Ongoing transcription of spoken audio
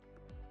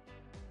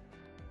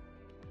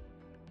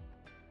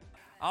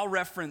I'll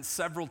reference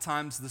several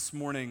times this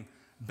morning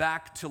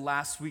back to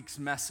last week's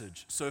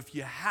message. So if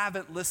you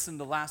haven't listened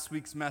to last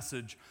week's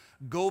message,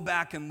 go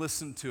back and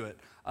listen to it.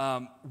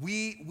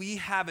 We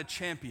have a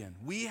champion.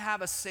 We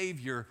have a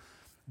Savior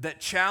that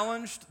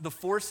challenged the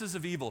forces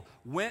of evil,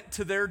 went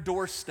to their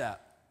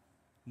doorstep,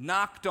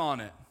 knocked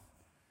on it,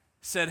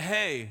 said,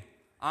 hey,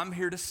 I'm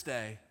here to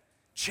stay,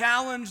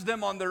 challenged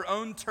them on their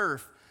own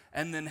turf,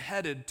 and then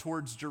headed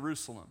towards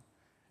Jerusalem.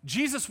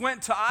 Jesus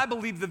went to, I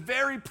believe, the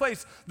very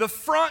place, the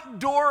front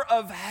door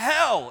of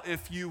hell,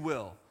 if you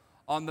will,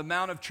 on the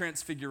Mount of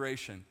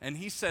Transfiguration. And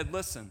he said,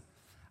 listen,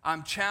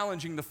 I'm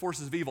challenging the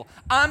forces of evil.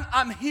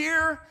 I'm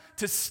here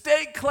to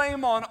stake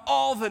claim on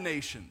all the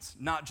nations,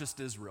 not just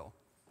Israel.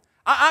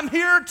 I'm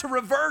here to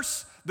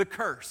reverse the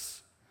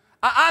curse.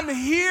 I'm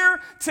here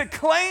to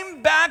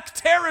claim back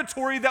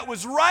territory that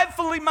was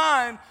rightfully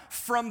mine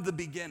from the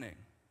beginning.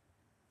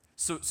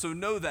 So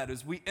know that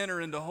as we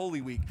enter into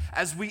Holy Week,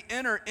 as we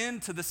enter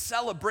into the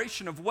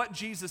celebration of what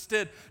Jesus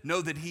did,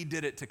 know that he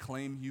did it to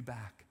claim you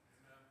back,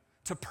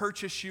 to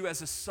purchase you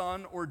as a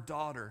son or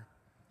daughter.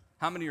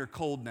 How many are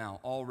cold now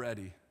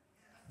already?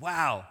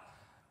 Wow.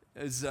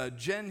 Is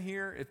Jen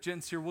here? If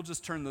Jen's here, we'll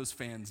just turn those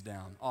fans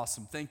down.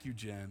 Awesome. Thank you,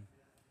 Jen.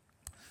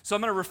 So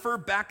I'm going to refer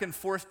back and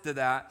forth to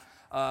that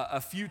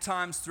a few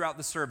times throughout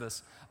the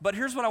service. But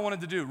here's what I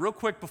wanted to do real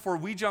quick before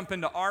we jump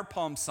into our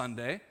Palm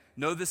Sunday.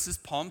 No, this is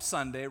Palm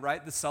Sunday,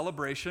 right? The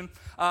celebration.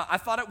 I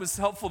thought it was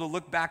helpful to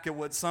look back at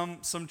what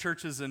some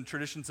churches and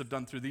traditions have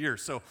done through the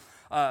years. So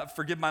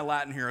forgive my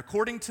Latin here.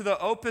 According to the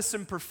Opus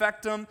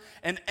Imperfectum,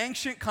 an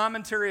ancient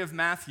commentary of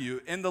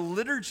Matthew, in the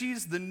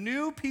liturgies, the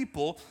new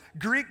people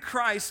greet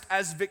Christ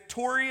as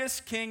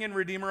victorious King and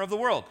Redeemer of the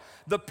world.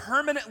 The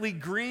permanently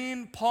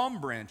green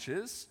palm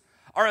branches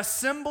are a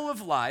symbol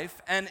of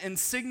life and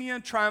insignia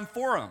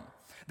triumphorum.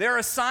 They are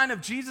a sign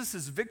of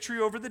Jesus' victory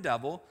over the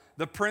devil,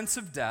 the prince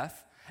of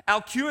death.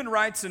 Alcuin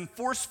writes in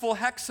forceful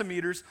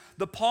hexameters,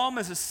 the palm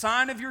is a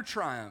sign of your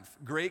triumph,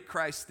 great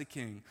Christ the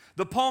King.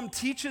 The palm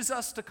teaches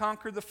us to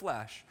conquer the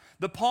flesh.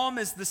 The palm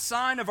is the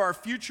sign of our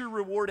future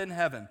reward in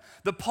heaven.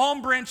 The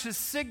palm branches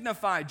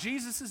signify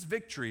Jesus'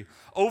 victory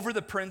over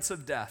the prince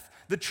of death.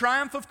 The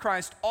triumph of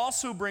Christ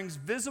also brings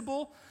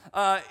visible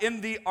in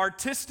the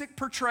artistic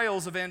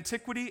portrayals of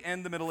antiquity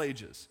and the Middle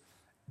Ages.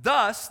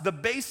 Thus, the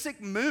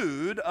basic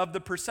mood of the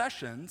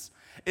processions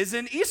is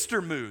an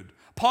Easter mood.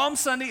 Palm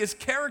Sunday is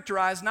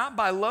characterized not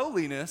by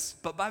lowliness,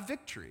 but by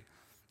victory.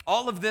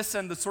 All of this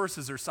and the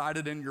sources are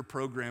cited in your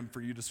program for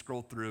you to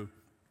scroll through.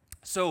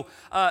 So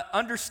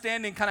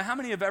understanding kind of how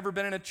many have ever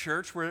been in a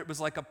church where it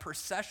was like a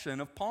procession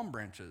of palm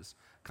branches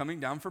coming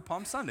down for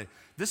Palm Sunday.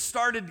 This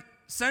started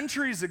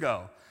centuries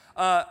ago.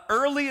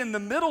 Early in the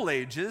Middle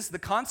Ages, the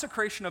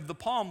consecration of the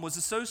palm was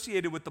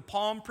associated with the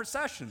palm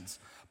processions.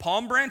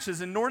 Palm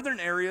branches in northern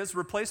areas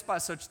replaced by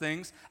such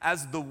things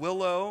as the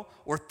willow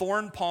or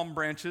thorn palm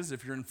branches.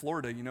 If you're in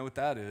Florida, you know what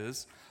that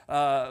is.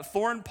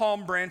 Thorn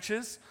palm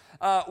branches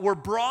were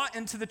brought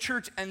into the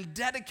church and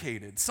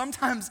dedicated.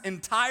 Sometimes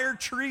entire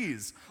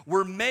trees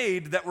were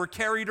made that were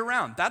carried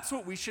around. That's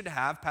what we should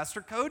have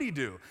Pastor Cody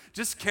do.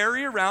 Just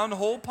carry around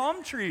whole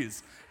palm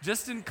trees,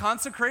 just in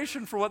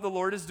consecration for what the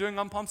Lord is doing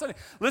on Palm Sunday.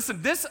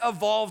 Listen, this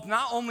evolved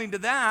not only to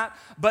that,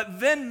 but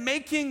then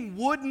making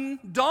wooden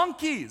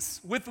donkeys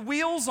with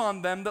wheels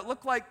on them that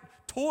look like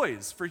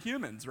toys for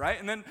humans, right?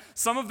 And then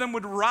some of them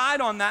would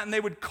ride on that and they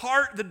would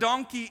cart the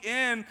donkey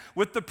in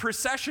with the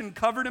procession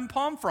covered in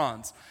palm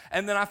fronds.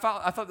 And then I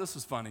thought this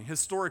was funny.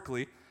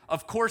 Historically,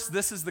 of course,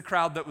 this is the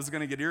crowd that was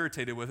going to get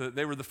irritated with it.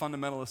 They were the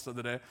fundamentalists of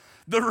the day.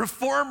 The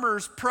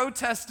reformers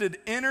protested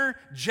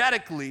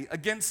energetically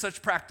against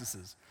such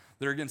practices.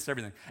 They're against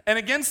everything. And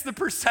against the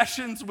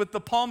processions with the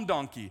palm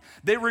donkey.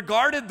 They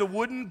regarded the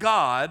wooden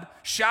god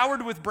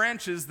showered with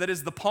branches that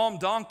is the palm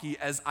donkey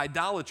as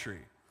idolatry.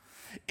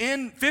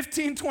 In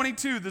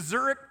 1522, the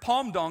Zurich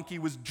palm donkey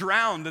was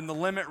drowned in the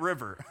Limmat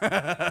River.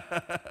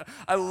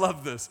 I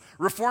love this.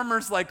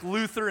 Reformers like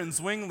Luther and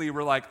Zwingli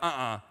were like,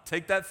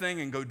 take that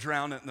thing and go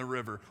drown it in the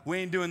river. We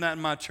ain't doing that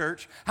in my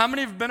church. How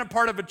many have been a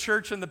part of a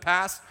church in the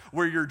past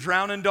where you're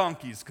drowning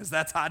donkeys? Because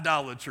that's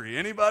idolatry.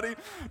 Anybody?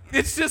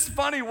 It's just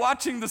funny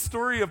watching the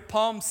story of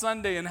Palm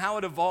Sunday and how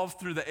it evolved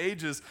through the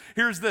ages.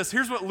 Here's this.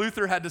 Here's what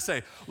Luther had to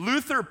say.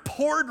 Luther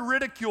poured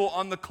ridicule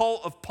on the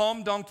cult of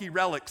palm donkey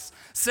relics,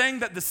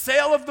 saying that the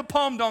sale of the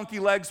palm donkey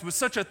legs was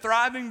such a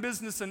thriving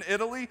business in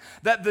Italy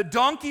that the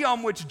donkey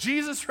on which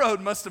Jesus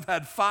rode must have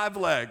had 5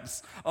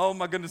 legs. Oh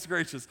my goodness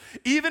gracious.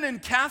 Even in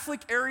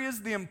Catholic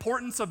areas, the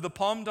importance of the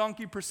palm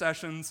donkey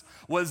processions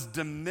was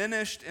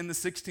diminished in the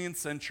 16th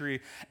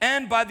century.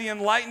 And by the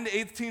enlightened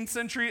 18th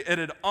century, it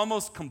had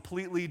almost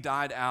completely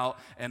died out.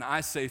 And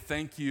I say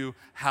thank you,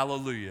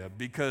 hallelujah,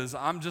 because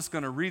I'm just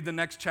going to read the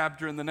next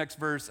chapter and the next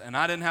verse, and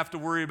I didn't have to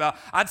worry about,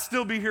 I'd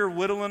still be here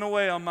whittling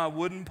away on my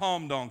wooden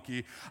palm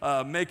donkey,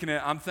 making it.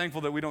 I'm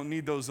thankful that we don't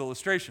need those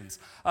illustrations.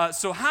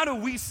 So how do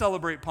we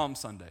celebrate Palm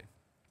Sunday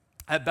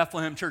at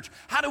Bethlehem Church?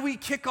 How do we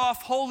kick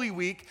off Holy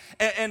Week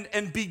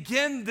and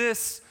begin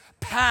this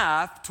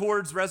path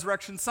towards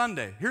Resurrection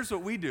Sunday? Here's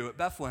what we do at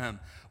Bethlehem.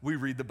 We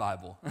read the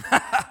Bible.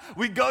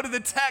 We go to the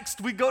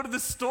text, we go to the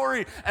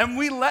story, and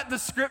we let the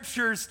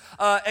scriptures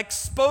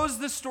expose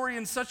the story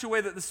in such a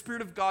way that the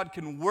Spirit of God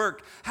can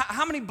work.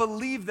 How many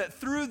believe that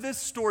through this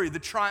story, the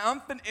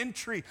triumphant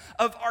entry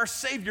of our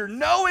Savior,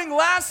 knowing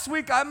last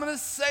week, I'm going to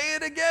say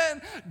it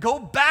again, go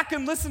back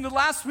and listen to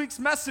last week's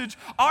message,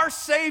 our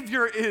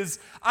Savior is,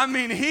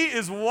 he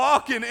is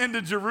walking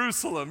into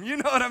Jerusalem. You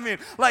know what I mean?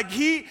 Like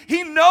he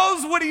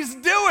knows what he's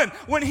doing.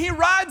 When he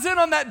rides in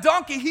on that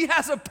donkey, he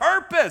has a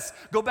purpose.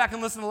 Go back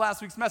and listen to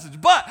last week's message.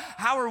 But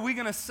how are we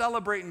going to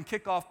celebrate and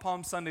kick off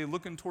Palm Sunday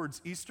looking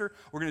towards Easter?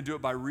 We're going to do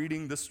it by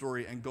reading the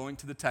story and going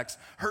to the text.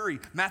 Hurry,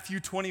 Matthew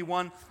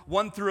 21,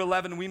 1 through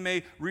 11. We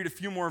may read a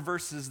few more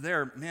verses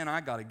there. Man,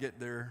 I got to get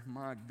there.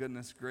 My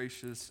goodness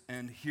gracious.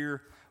 And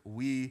here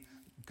we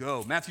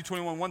go. Matthew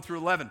 21, 1 through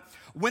 11.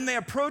 When they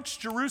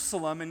approached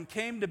Jerusalem and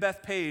came to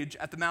Bethphage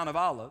at the Mount of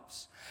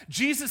Olives,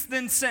 Jesus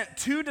then sent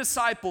 2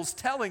 disciples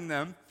telling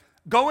them,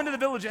 "Go into the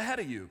village ahead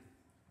of you.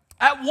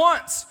 At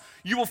once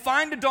you will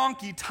find a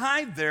donkey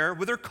tied there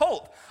with her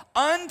colt.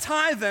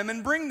 Untie them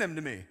and bring them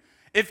to me.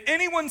 If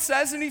anyone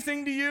says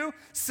anything to you,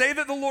 say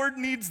that the Lord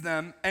needs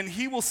them and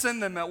he will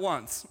send them at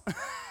once."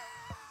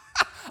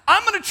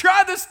 I'm going to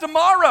try this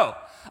tomorrow.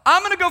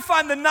 I'm going to go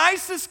find the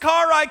nicest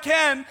car I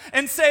can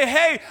and say,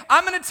 "Hey,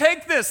 I'm going to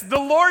take this. The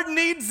Lord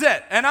needs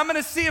it." And I'm going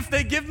to see if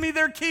they give me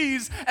their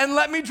keys and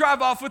let me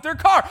drive off with their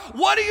car.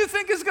 What do you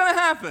think is going to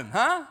happen,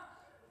 huh?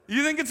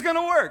 You think it's going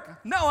to work?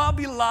 No, I'll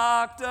be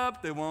locked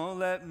up. They won't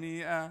let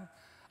me out.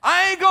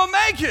 I ain't going to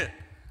make it.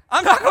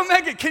 I'm not going to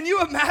make it. Can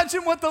you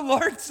imagine what the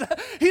Lord said?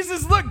 He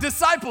says, "Look,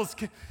 disciples,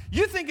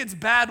 you think it's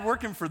bad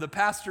working for the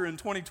pastor in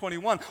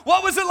 2021.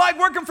 What was it like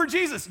working for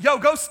Jesus? Yo,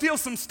 go steal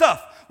some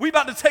stuff. We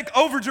about to take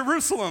over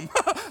Jerusalem."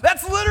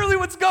 That's literally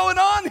what's going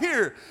on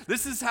here.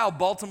 This is how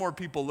Baltimore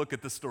people look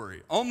at the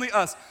story. Only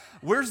us.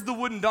 Where's the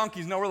wooden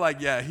donkeys? No, we're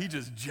like, yeah, he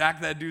just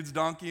jacked that dude's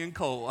donkey and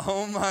colt.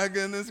 Oh my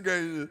goodness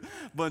gracious.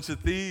 Bunch of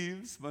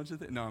thieves.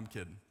 No, I'm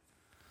kidding.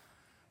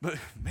 But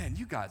man,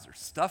 you guys are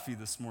stuffy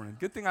this morning.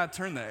 Good thing I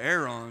turned the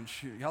air on.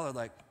 Shoot, y'all are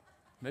like,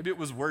 maybe it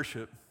was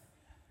worship.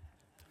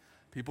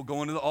 People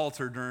going to the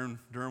altar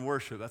during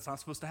worship. That's not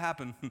supposed to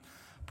happen.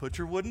 Put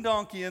your wooden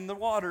donkey in the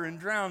water and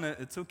drown it.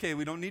 It's okay.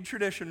 We don't need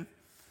tradition.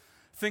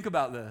 Think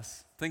about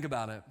this. Think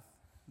about it.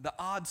 The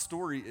odd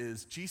story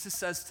is Jesus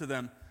says to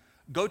them,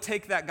 "Go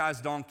take that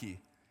guy's donkey."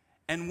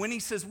 And when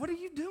he says, "What are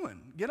you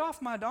doing? Get off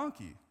my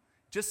donkey,"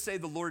 just say,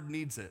 "The Lord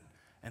needs it,"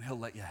 and he'll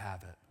let you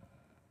have it.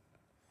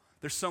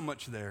 There's so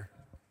much there.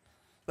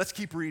 Let's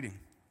keep reading.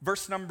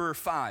 Verse number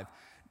 5.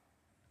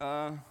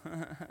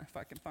 If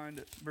I can find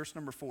it. Verse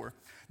number 4.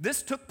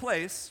 "This took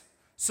place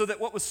so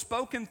that what was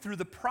spoken through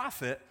the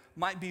prophet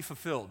might be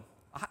fulfilled."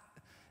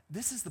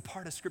 This is the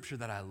part of Scripture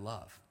that I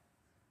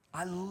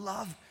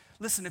love.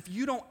 Listen, if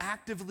you don't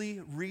actively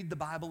read the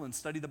Bible and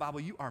study the Bible,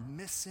 you are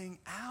missing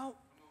out.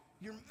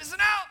 You're missing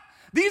out.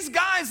 These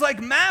guys like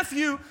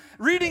Matthew,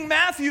 reading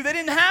Matthew, they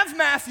didn't have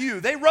Matthew.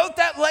 They wrote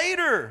that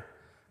later.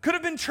 Could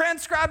have been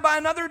transcribed by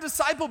another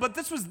disciple, but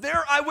this was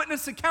their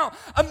eyewitness account.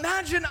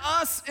 Imagine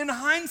us in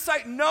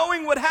hindsight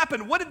knowing what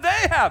happened. What did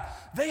they have?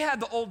 They had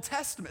the Old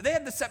Testament. They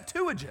had the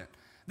Septuagint.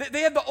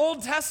 They had the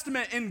Old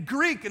Testament in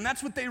Greek, and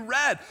that's what they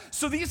read.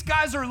 So these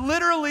guys are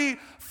literally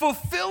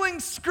fulfilling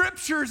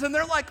scriptures, and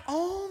they're like,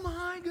 "Oh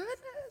my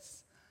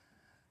goodness.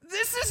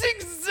 This is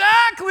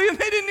exactly," and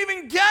they didn't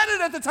even get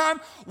it at the time,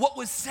 "what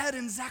was said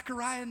in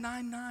Zechariah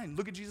 9:9.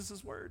 Look at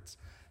Jesus' words.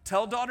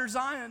 "Tell daughter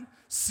Zion,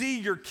 see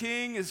your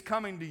king is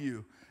coming to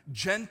you,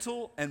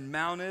 gentle and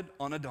mounted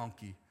on a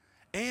donkey,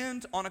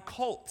 and on a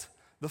colt,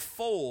 the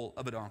foal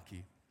of a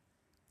donkey."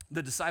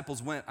 The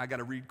disciples went, I got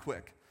to read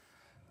quick.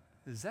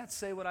 Does that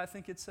say what I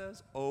think it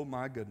says? Oh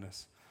my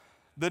goodness.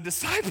 The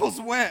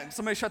disciples went,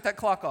 somebody shut that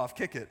clock off,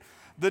 kick it.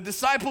 The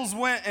disciples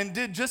went and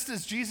did just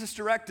as Jesus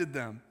directed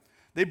them.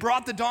 They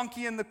brought the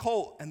donkey and the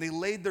colt, and they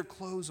laid their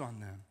clothes on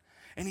them.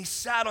 And he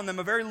sat on them.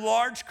 A very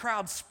large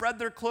crowd spread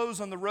their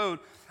clothes on the road.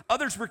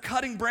 Others were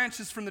cutting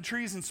branches from the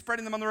trees and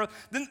spreading them on the road.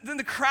 Then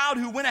the crowd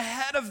who went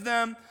ahead of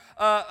them,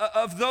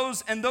 of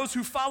those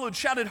who followed,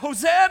 shouted,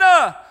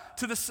 "Hosanna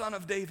to the Son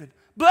of David.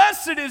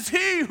 Blessed is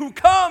he who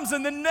comes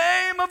in the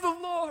name of the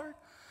Lord.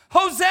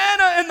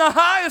 Hosanna in the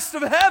highest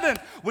of heaven."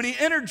 When he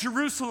entered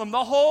Jerusalem,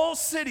 the whole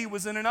city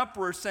was in an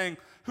uproar saying,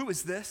 "Who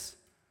is this?"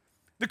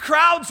 The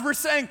crowds were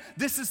saying,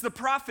 "This is the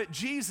prophet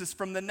Jesus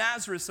from the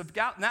Nazareth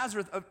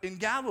in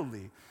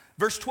Galilee."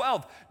 Verse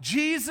 12,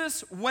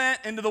 Jesus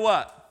went into the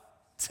what?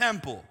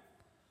 Temple.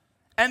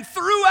 And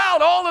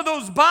throughout all of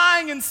those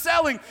buying and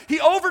selling, he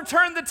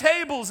overturned the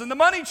tables and the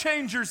money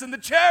changers and the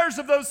chairs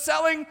of those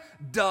selling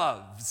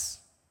doves.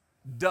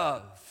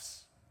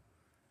 Doves.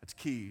 That's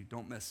key.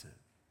 Don't miss it.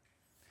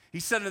 He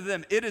said unto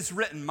them, "It is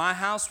written, my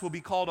house will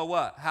be called a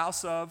what?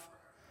 House of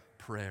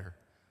prayer.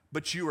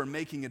 But you are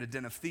making it a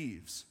den of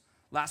thieves."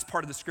 Last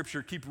part of the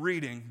scripture, keep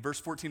reading, verse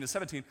 14 to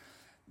 17.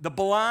 "The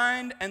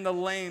blind and the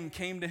lame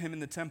came to him in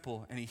the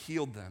temple, and he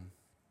healed them.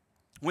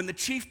 When the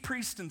chief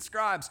priests and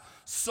scribes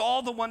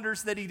saw the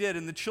wonders that he did,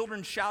 and the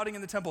children shouting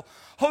in the temple,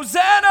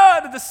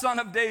 'Hosanna to the Son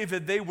of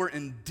David,' they were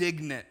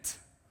indignant.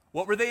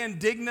 What were they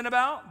indignant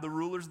about, the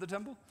rulers of the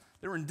temple?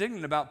 They were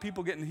indignant about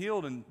people getting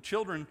healed and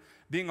children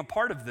being a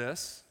part of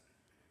this.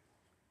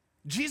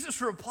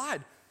 Jesus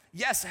replied,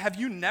 yes, have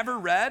you never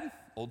read,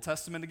 Old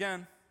Testament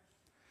again,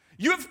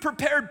 you have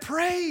prepared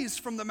praise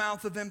from the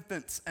mouth of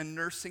infants and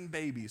nursing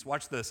babies.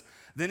 Watch this.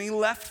 Then he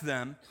left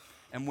them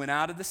and went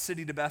out of the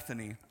city to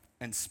Bethany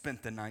and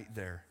spent the night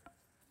there.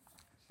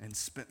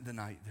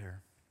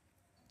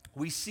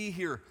 We see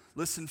here,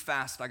 listen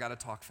fast, I got to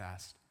talk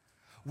fast.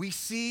 We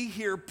see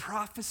here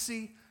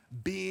prophecy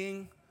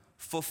being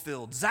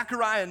fulfilled.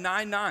 Zechariah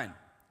 9:9.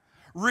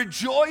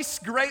 Rejoice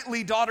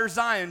greatly, daughter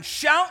Zion.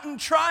 Shout in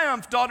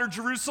triumph, daughter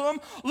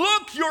Jerusalem.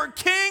 Look, your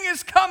king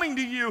is coming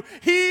to you.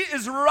 He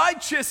is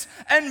righteous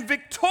and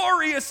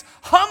victorious,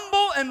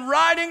 humble and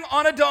riding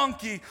on a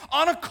donkey,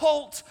 on a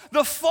colt,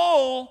 the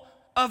foal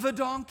of a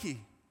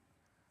donkey.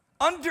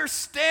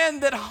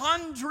 Understand that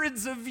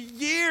hundreds of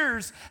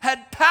years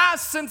had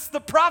passed since the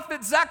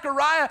prophet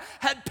Zechariah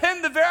had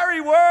penned the very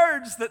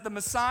words that the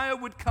Messiah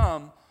would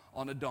come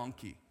on a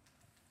donkey.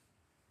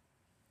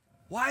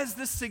 Why is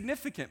this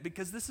significant?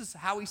 Because this is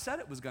how he said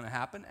it was going to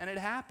happen, and it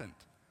happened.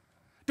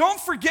 Don't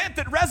forget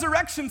that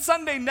Resurrection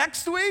Sunday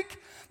next week,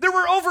 there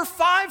were over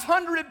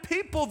 500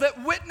 people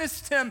that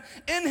witnessed him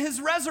in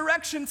his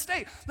resurrection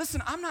state.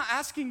 Listen, I'm not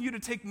asking you to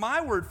take my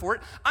word for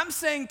it. I'm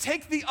saying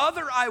take the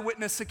other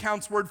eyewitness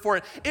account's word for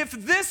it. If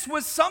this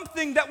was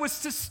something that was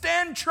to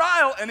stand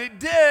trial, and it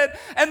did,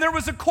 and there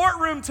was a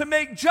courtroom to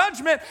make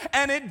judgment,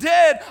 and it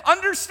did,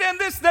 understand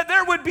this, that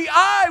there would be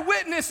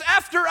eyewitness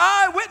after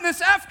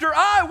eyewitness after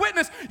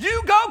eyewitness.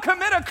 You go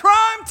commit a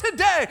crime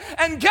today,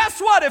 and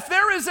guess what? If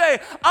there is a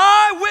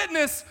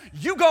eyewitness,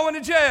 you go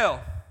into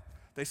jail.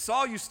 They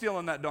saw you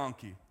stealing that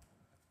donkey.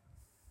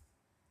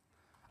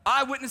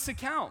 Eyewitness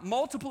account,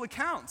 multiple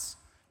accounts.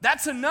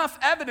 That's enough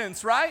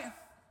evidence, right?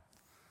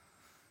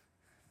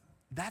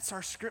 That's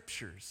our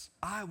scriptures.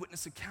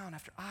 Eyewitness account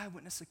after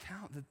eyewitness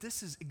account. That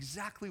this is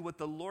exactly what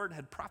the Lord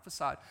had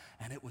prophesied,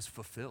 and it was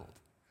fulfilled.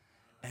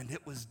 And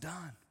it was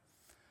done.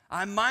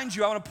 Mind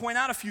you, I want to point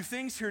out a few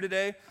things here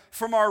today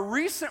from our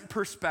recent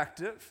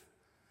perspective.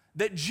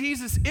 That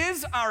Jesus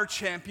is our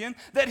champion,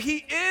 that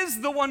he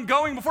is the one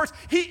going before us.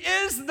 He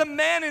is the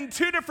man in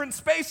two different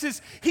spaces.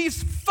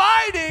 He's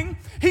fighting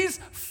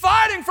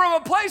from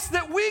a place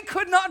that we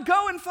could not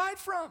go and fight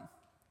from.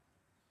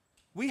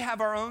 We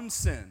have our own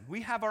sin.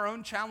 We have our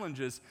own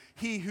challenges.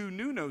 He who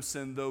knew no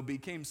sin, though,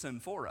 became sin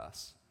for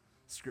us,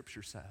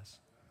 Scripture says.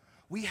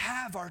 We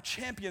have our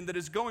champion that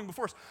is going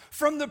before us.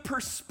 From the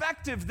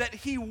perspective that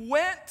he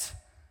went,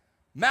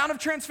 Mount of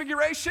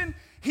Transfiguration,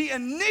 he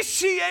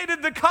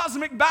initiated the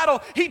cosmic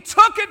battle. He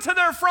took it to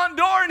their front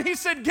door and he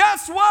said,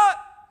 guess what?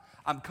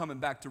 I'm coming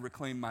back to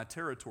reclaim my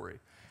territory.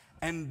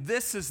 And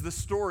this is the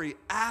story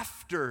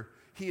after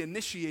he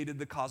initiated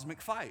the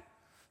cosmic fight.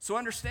 So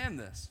understand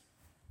this.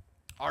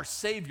 Our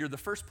Savior, the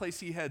first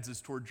place he heads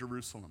is toward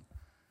Jerusalem.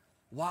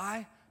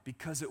 Why?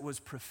 Because it was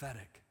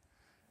prophetic.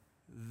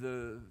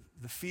 The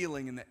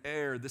feeling in the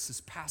air, this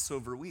is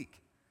Passover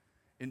week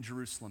in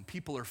Jerusalem.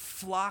 People are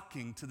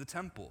flocking to the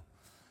temple.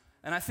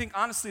 And I think,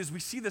 honestly, as we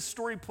see this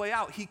story play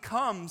out, he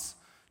comes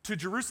to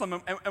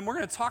Jerusalem. And we're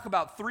going to talk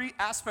about three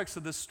aspects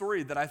of this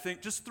story that I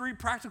think, just three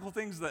practical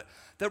things that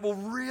will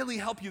really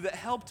help you, that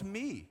helped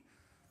me.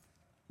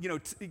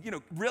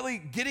 Really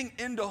getting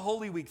into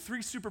Holy Week,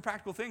 three super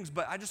practical things.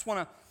 But I just want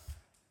to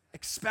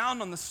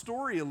expound on the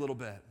story a little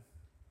bit.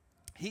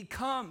 He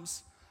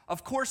comes,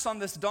 of course, on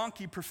this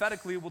donkey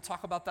prophetically. We'll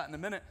talk about that in a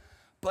minute.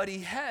 But he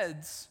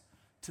heads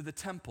to the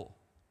temple.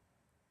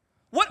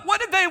 What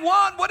did they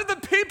want? What did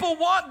the people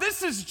want?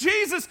 This is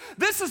Jesus.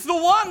 This is the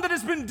one that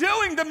has been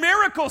doing the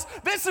miracles.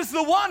 This is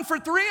the one for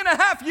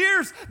 3.5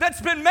 years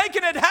that's been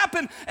making it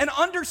happen. And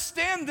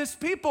understand this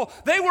people.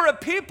 They were a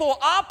people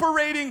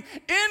operating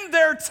in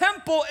their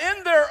temple,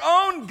 in their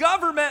own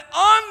government,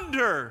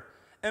 under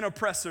an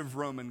oppressive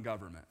Roman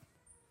government.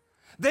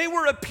 They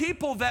were a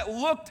people that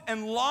looked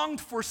and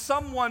longed for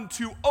someone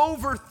to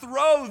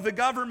overthrow the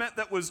government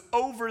that was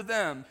over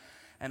them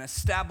and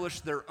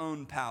establish their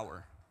own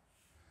power.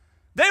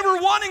 They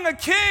were wanting a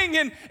king,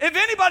 and if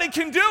anybody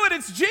can do it,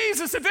 it's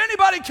Jesus. If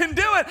anybody can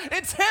do it,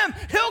 it's him.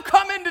 He'll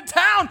come into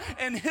town,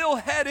 and he'll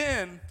head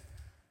in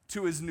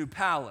to his new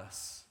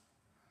palace.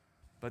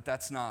 But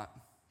that's not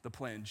the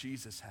plan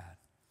Jesus had.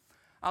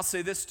 I'll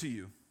say this to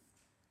you.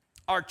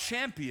 Our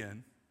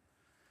champion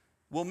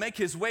will make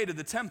his way to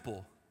the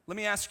temple. Let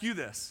me ask you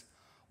this.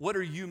 What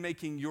are you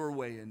making your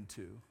way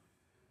into?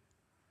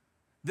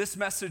 This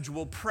message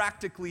will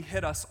practically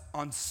hit us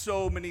on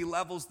so many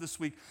levels this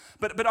week.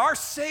 But our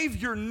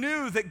Savior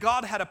knew that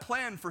God had a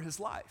plan for his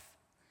life.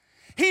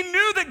 He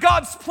knew that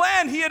God's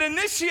plan he had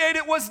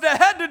initiated was to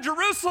head to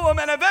Jerusalem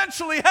and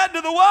eventually head to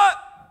the what?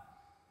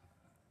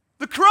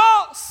 The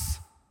cross.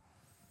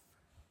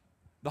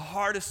 The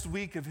hardest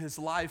week of his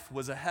life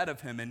was ahead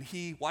of him, and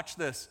he, watch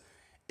this,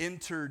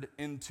 entered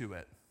into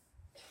it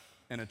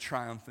in a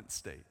triumphant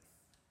state.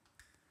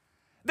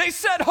 They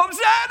said,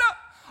 Hosanna!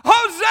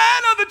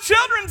 Hosanna! The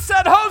children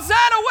said,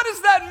 Hosanna! What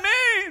does that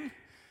mean?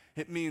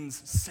 It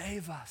means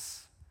save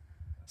us.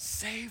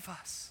 Save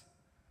us.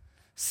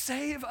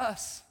 Save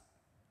us.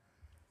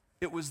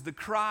 It was the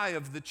cry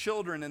of the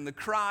children and the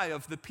cry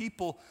of the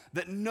people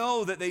that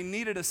know that they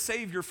needed a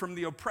Savior from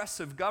the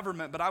oppressive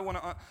government. But I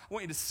want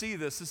you to see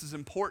this. This is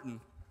important.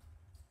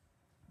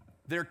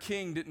 Their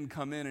king didn't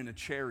come in a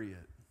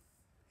chariot.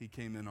 He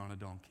came in on a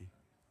donkey.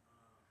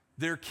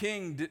 Their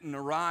king didn't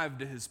arrive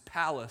to his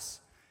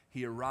palace.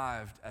 He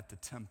arrived at the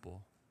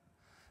temple.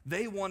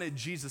 They wanted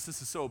Jesus,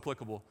 this is so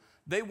applicable,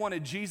 they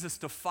wanted Jesus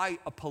to fight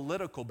a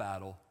political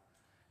battle,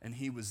 and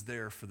he was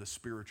there for the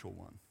spiritual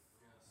one.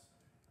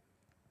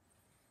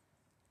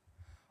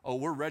 Oh,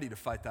 we're ready to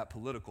fight that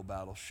political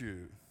battle,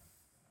 shoot.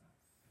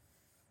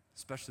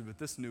 Especially with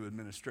this new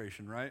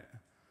administration, right?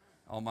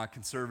 All my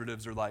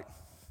conservatives are like,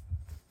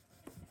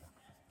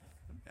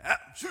 yeah,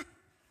 shoot.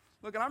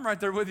 Look, and I'm right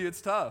there with you,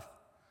 it's tough.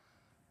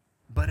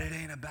 But it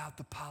ain't about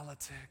the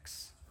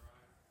politics.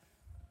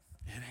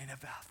 It ain't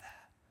about that.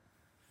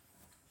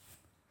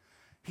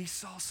 He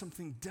saw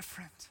something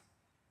different.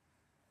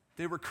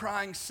 They were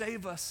crying,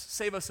 save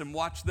us, and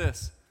watch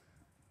this.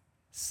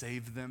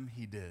 Save them,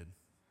 he did.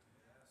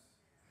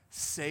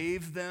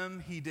 Save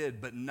them, he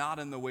did, but not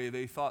in the way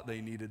they thought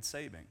they needed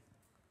saving.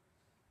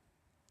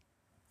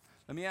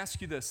 Let me ask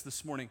you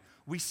this morning.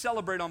 We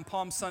celebrate on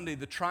Palm Sunday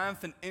the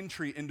triumphant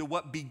entry into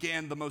what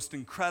began the most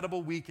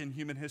incredible week in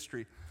human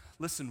history.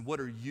 Listen, what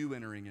are you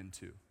entering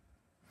into?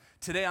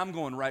 Today, I'm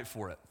going right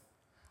for it.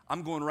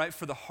 I'm going right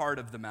for the heart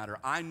of the matter.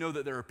 I know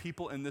that there are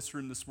people in this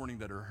room this morning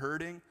that are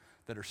hurting,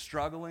 that are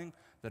struggling,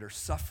 that are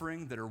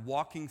suffering, that are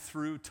walking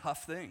through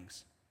tough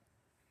things.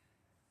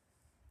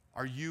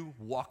 Are you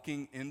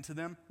walking into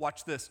them?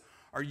 Watch this.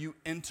 Are you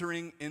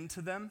entering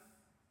into them?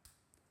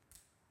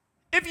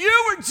 If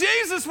you were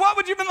Jesus, what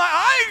would you have been like?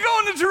 I ain't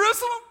going to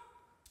Jerusalem.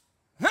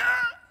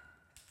 Huh?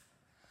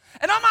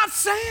 And I'm not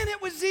saying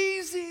it was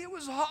easy. It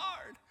was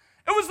hard.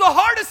 It was the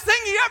hardest thing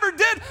he ever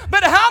did.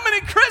 But how many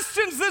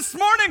Christians this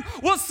morning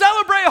will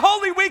celebrate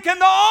Holy Week, and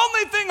the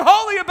only thing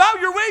holy about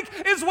your week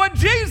is what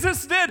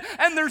Jesus did,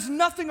 and there's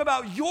nothing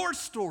about your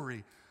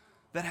story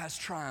that has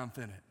triumph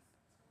in it.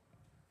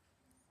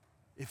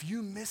 If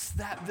you miss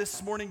that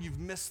this morning, you've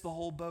missed the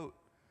whole boat.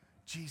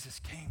 Jesus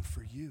came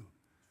for you.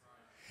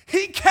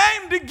 He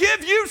came to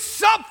give you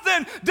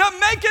something, to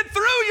make it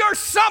through your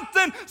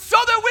something, so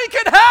that we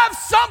could have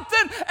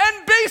something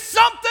and be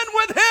something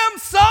with him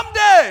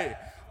someday.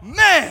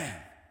 Man,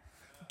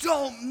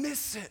 don't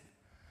miss it.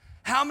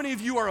 How many of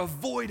you are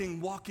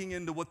avoiding walking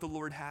into what the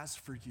Lord has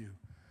for you?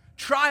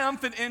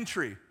 Triumphant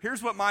entry.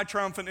 Here's what my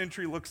triumphant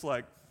entry looks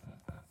like.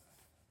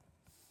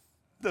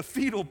 The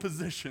fetal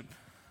position.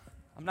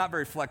 I'm not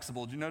very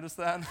flexible. Did you notice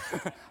that?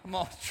 I'm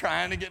all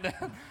trying to get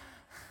down.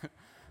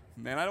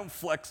 Man, I don't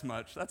flex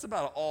much. That's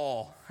about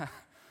all.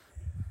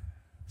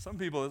 Some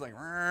people, it's like,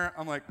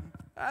 I'm like,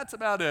 that's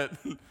about it.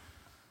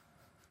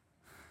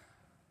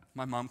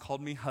 My mom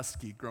called me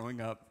husky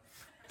growing up.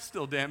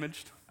 Still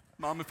damaged.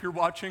 Mom, if you're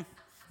watching.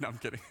 No, I'm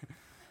kidding.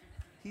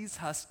 He's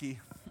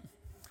husky.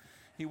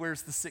 He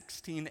wears the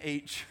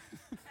 16H.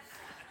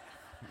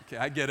 Okay,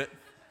 I get it.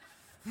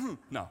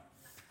 No.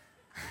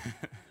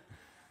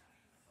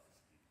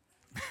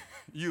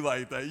 You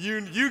like that.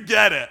 You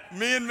get it.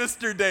 Me and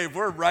Mr. Dave,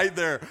 we're right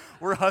there.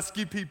 We're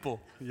husky people.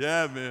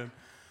 Yeah,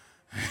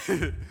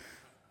 man.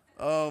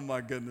 Oh,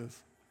 my goodness.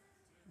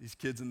 These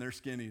kids and their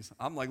skinnies.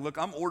 I'm like, look,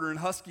 I'm ordering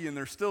husky and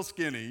they're still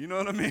skinny. You know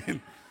what I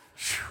mean?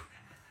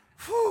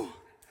 Whew.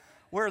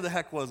 Where the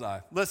heck was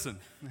I? Listen.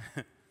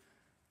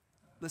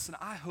 Listen,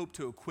 I hope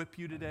to equip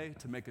you today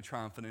to make a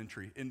triumphant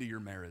entry into your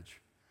marriage,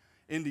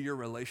 into your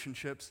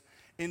relationships,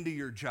 into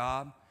your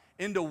job,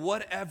 into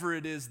whatever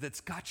it is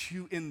that's got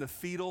you in the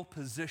fetal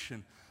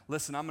position.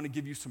 Listen, I'm going to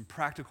give you some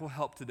practical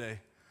help today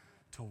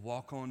to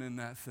walk on in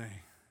that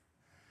thing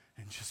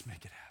and just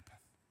make it happen.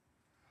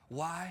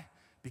 Why?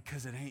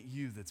 Because it ain't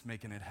you that's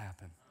making it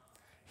happen.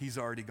 He's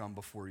already gone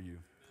before you.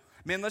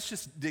 Man, let's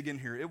just dig in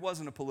here. It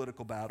wasn't a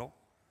political battle.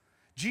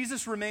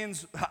 Jesus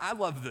remains, I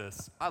love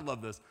this.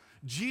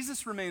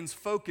 Jesus remains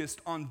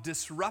focused on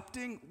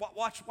disrupting,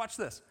 watch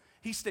this.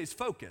 He stays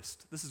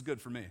focused. This is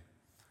good for me.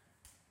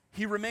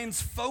 He remains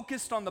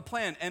focused on the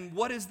plan. And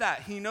what is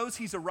that? He knows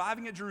he's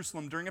arriving at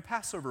Jerusalem during a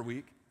Passover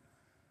week.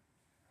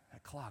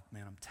 That clock,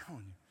 man, I'm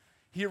telling you.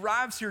 He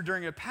arrives here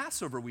during a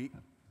Passover week,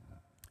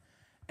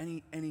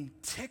 and he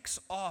ticks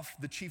off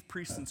the chief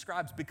priests and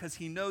scribes because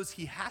he knows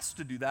he has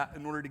to do that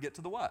in order to get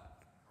to the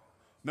what?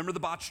 Remember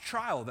the botched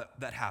trial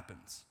that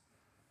happens.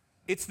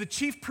 It's the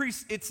chief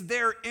priests, it's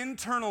their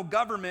internal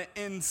government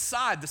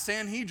inside, the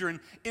Sanhedrin,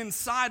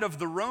 inside of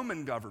the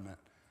Roman government,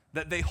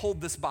 that they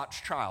hold this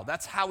botched trial.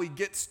 That's how he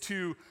gets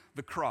to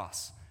the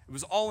cross. It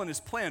was all in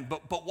his plan,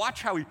 but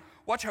watch how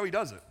he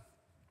does it.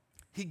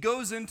 He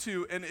goes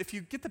into, and if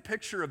you get the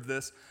picture of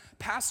this,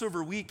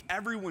 Passover week,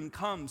 everyone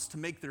comes to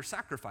make their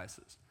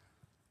sacrifices,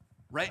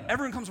 right?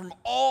 Everyone comes from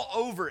all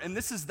over, and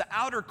this is the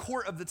outer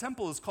court of the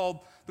temple is called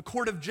the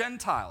court of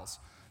Gentiles.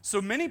 So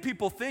many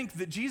people think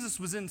that Jesus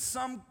was in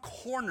some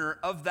corner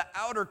of the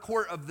outer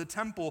court of the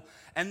temple,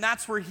 and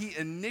that's where he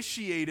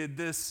initiated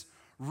this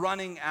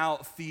running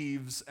out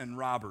thieves and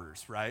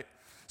robbers, right?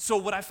 So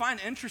what I find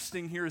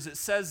interesting here is it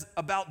says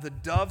about the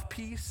dove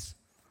piece,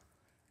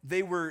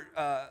 they were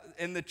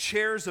in the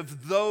chairs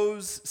of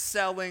those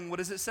selling, what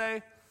does it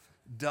say?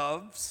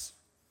 Doves.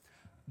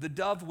 The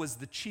dove was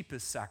the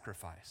cheapest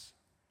sacrifice.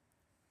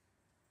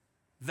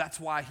 That's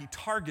why he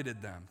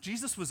targeted them.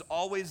 Jesus was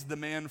always the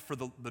man for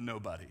the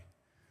nobody.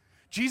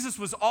 Jesus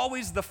was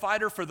always the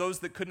fighter for those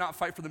that could not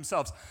fight for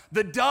themselves.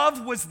 The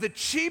dove was the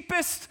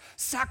cheapest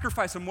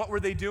sacrifice. And what were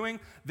they doing?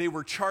 They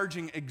were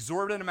charging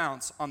exorbitant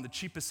amounts on the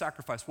cheapest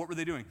sacrifice. What were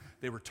they doing?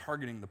 They were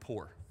targeting the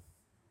poor.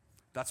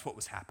 That's what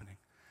was happening.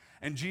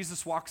 And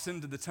Jesus walks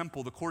into the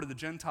temple, the court of the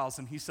Gentiles,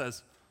 and he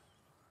says,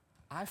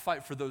 I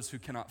fight for those who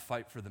cannot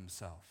fight for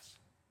themselves.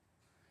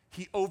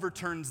 He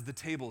overturns the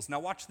tables. Now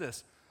watch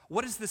this.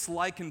 What is this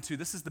likened to?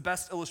 This is the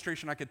best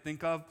illustration I could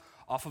think of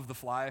off of the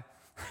fly.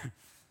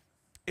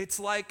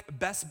 It's like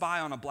Best Buy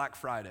on a Black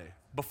Friday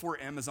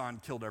before Amazon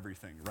killed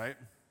everything, right?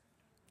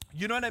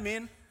 You know what I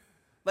mean?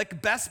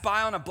 Like Best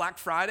Buy on a Black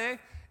Friday,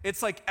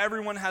 it's like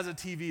everyone has a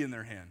TV in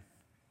their hand.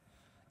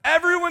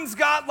 Everyone's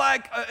got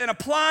like an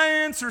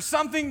appliance or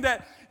something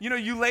that,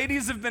 you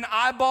ladies have been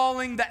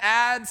eyeballing the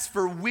ads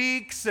for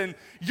weeks, and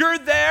you're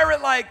there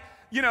at like,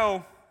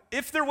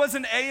 if there was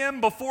an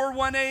AM before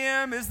 1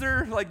 a.m., is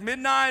there like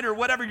midnight or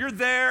whatever? You're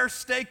there,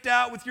 staked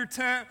out with your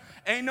tent.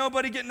 Ain't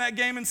nobody getting that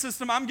gaming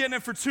system. I'm getting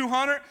it for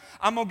 $200.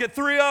 I'm going to get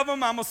 3 of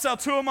them. I'm going to sell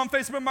 2 of them on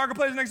Facebook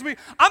Marketplace next week.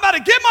 I'm about to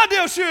get my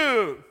deal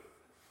shoot.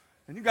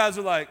 And you guys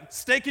are like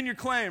staking your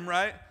claim,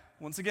 right?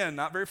 Once again,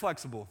 not very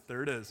flexible.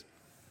 There it is.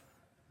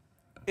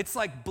 It's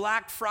like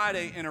Black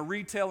Friday in a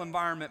retail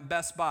environment,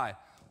 Best Buy.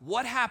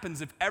 What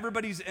happens if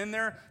everybody's in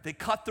there, they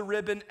cut the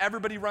ribbon,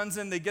 everybody runs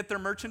in, they get their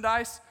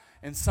merchandise,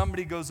 and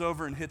somebody goes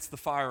over and hits the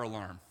fire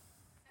alarm?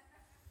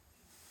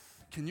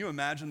 Can you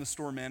imagine the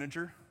store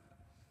manager?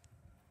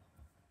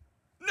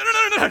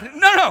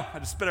 No. I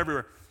just spit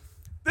everywhere.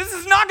 This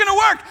is not going to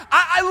work.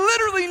 I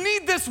literally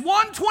need this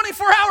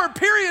 24-hour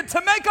period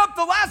to make up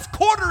the last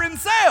quarter in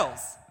sales.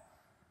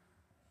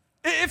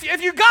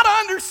 If you got to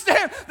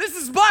understand, this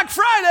is Black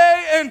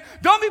Friday, and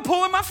don't be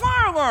pulling my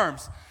fire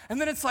alarms. And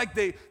then it's like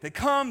they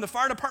come, the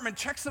fire department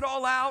checks it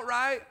all out,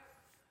 right?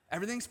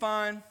 Everything's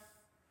fine.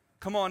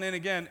 Come on in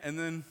again. And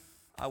then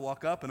I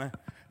walk up and I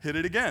hit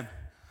it again.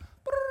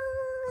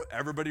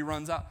 Everybody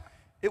runs out.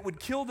 It would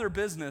kill their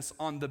business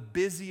on the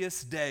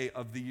busiest day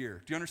of the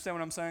year. Do you understand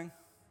what I'm saying?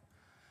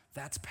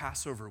 That's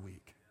Passover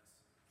week.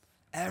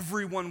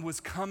 Everyone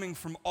was coming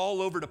from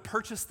all over to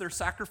purchase their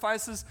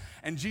sacrifices,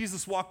 and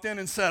Jesus walked in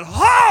and said,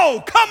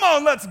 "Oh, come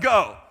on, let's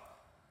go."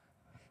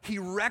 He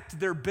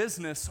wrecked their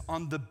business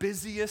on the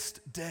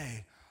busiest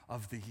day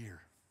of the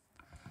year.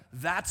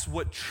 That's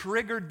what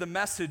triggered the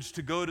message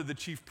to go to the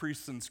chief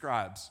priests and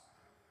scribes.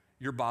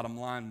 Your bottom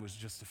line was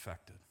just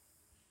affected.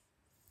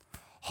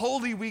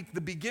 Holy Week,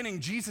 the beginning,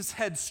 Jesus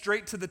heads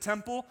straight to the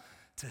temple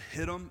to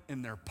hit them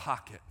in their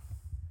pocket.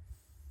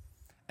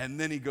 And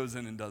then he goes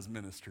in and does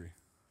ministry.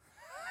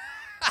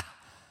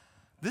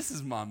 This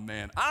is my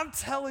man. I'm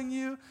telling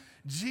you,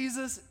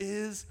 Jesus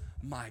is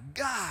my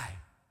guy.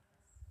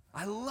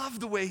 I love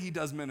the way he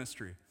does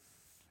ministry.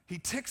 He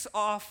ticks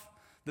off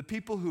the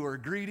people who are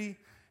greedy,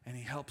 and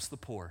he helps the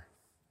poor.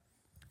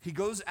 He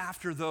goes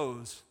after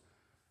those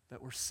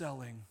that were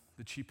selling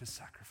the cheapest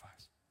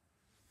sacrifice.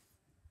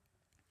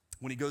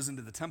 When he goes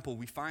into the temple,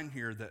 we find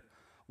here that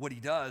what he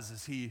does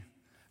is he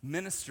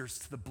ministers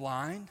to the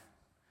blind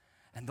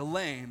and the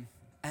lame,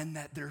 and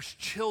that there's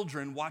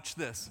children, watch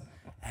this,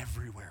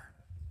 everywhere.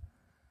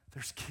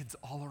 There's kids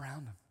all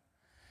around him.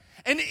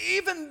 And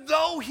even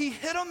though he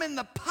hit them in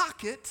the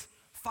pocket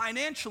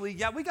financially,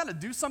 yeah, we got to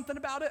do something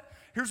about it.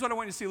 Here's what I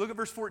want you to see. Look at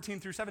verse 14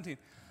 through 17.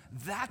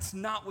 That's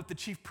not what the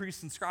chief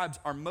priests and scribes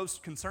are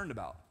most concerned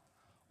about.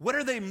 What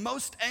are they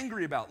most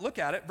angry about? Look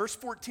at it. Verse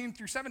 14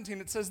 through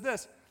 17, it says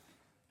this.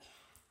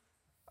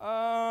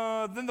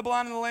 Then the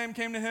blind and the lame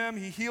came to him.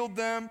 He healed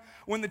them.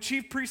 When the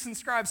chief priests and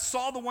scribes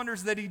saw the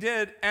wonders that he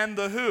did, and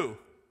the who?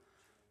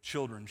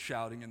 Children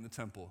shouting in the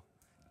temple,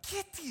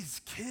 "Get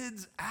these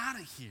kids out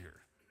of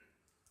here.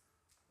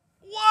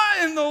 What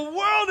in the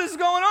world is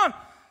going on?"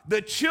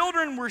 The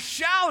children were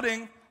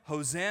shouting,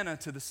 "Hosanna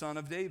to the Son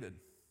of David."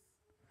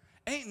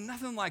 Ain't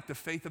nothing like the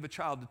faith of a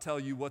child to tell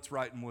you what's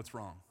right and what's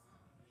wrong.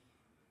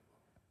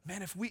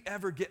 Man, if we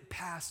ever get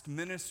past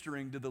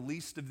ministering to the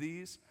least of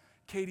these,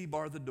 Katie,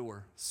 bar the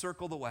door,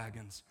 circle the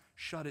wagons,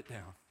 shut it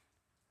down.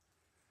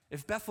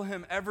 If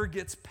Bethlehem ever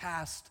gets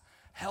past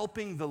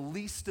helping the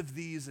least of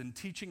these and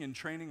teaching and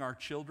training our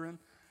children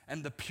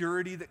and the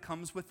purity that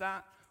comes with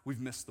that, we've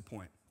missed the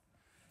point.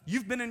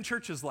 You've been in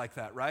churches like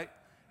that, right?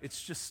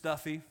 It's just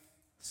stuffy,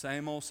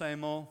 same old,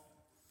 same old.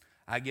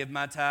 I give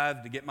my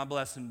tithe to get my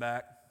blessing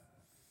back.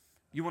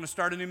 You want to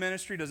start a new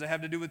ministry? Does it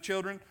have to do with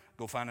children?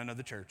 Go find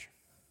another church.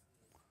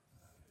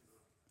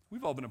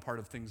 We've all been a part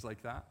of things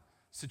like that,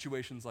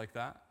 situations like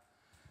that.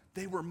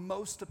 They were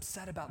most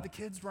upset about the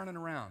kids running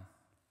around.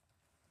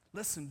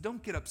 Listen,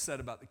 don't get upset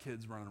about the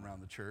kids running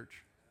around the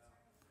church.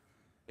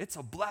 It's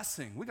a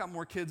blessing. We got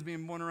more kids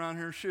being born around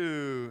here,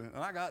 shoot.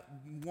 And I got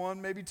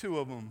 1, maybe 2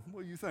 of them.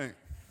 What do you think?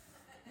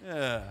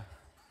 Yeah.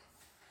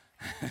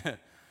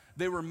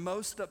 They were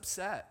most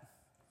upset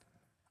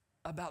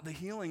about the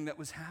healing that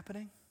was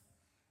happening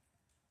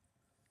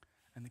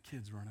and the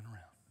kids running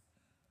around.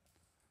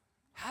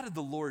 How did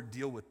the Lord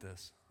deal with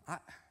this?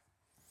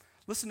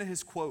 Listen to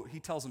his quote. He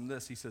tells them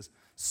this. He says,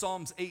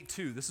 Psalms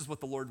 8:2, this is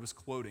what the Lord was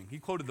quoting. He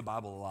quoted the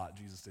Bible a lot,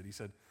 Jesus did. He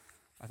said,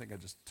 I think I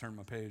just turned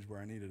my page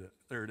where I needed it.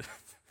 There it is.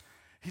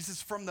 He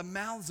says, from the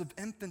mouths of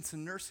infants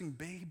and nursing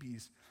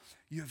babies,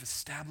 you have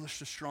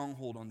established a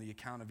stronghold on the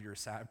account of your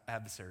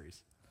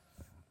adversaries.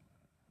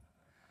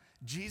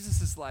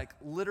 Jesus is like,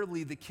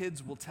 literally, the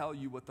kids will tell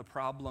you what the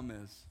problem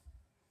is.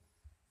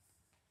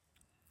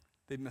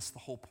 They missed the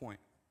whole point.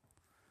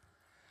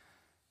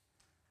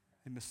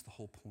 They missed the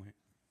whole point.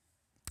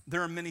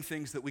 There are many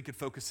things that we could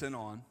focus in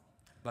on,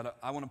 but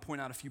I want to point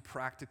out a few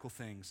practical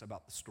things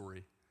about the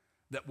story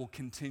that will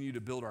continue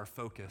to build our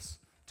focus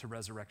to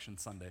Resurrection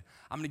Sunday.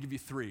 I'm going to give you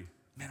 3.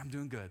 Man, I'm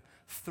doing good.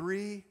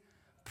 3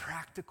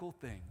 practical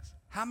things.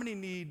 How many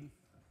need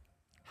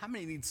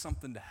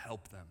something to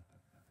help them?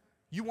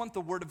 You want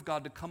the Word of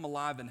God to come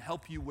alive and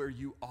help you where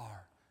you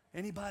are.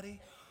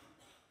 Anybody?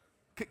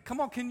 Come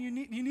on, you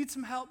need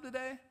some help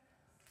today?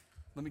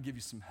 Let me give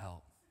you some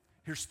help.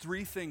 Here's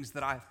 3 things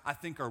that I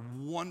think are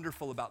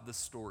wonderful about this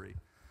story.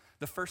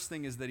 The first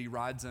thing is that he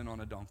rides in on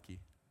a donkey.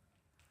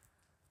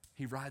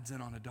 He rides in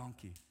on a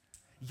donkey.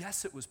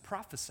 Yes, it was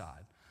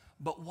prophesied,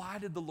 but why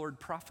did the Lord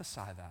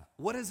prophesy that?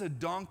 What is a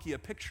donkey a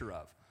picture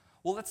of?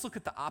 Well, let's look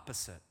at the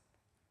opposite.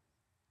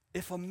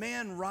 If a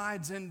man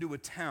rides into a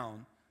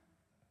town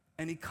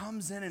and he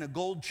comes in a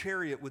gold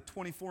chariot with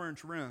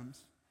 24-inch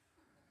rims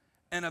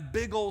and a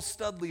big old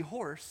studly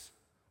horse,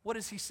 what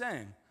is he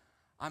saying?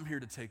 I'm here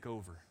to take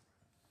over.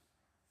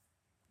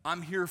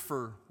 I'm here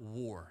for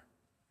war.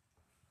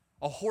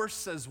 A horse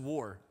says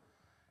war.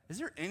 Is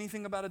there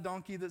anything about a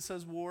donkey that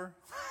says war?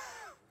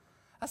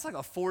 That's like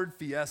a Ford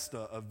Fiesta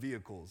of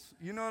vehicles.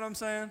 You know what I'm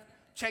saying?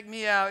 Check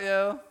me out,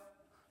 yo.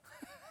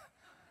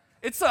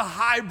 It's a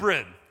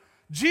hybrid.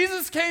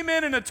 Jesus came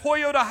in a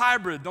Toyota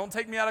hybrid. Don't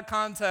take me out of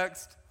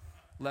context,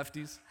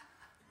 lefties.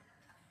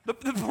 The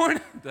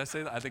point, did I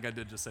say that? I think I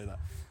did just say that.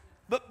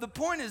 But the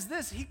point is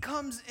this, he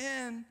comes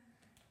in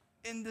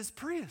this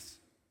Prius.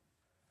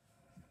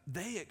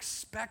 They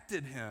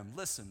expected him.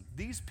 Listen,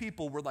 these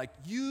people were like,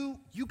 you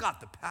got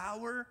the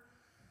power.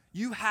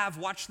 You have,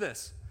 watch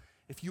this.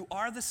 If you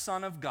are the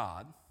Son of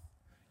God,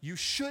 you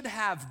should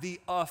have the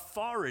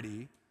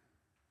authority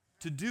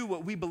to do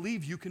what we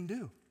believe you can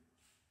do.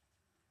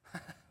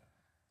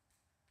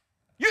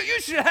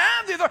 You should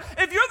have the authority.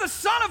 If you're the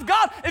Son of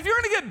God, if you're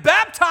going to get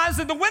baptized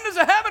and the windows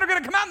of heaven are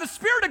going to come out and the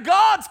Spirit of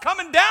God's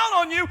coming down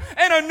on you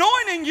and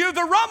anointing you,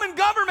 the Roman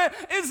government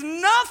is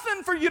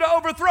nothing for you to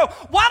overthrow.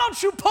 Why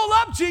don't you pull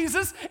up,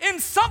 Jesus, in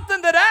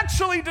something that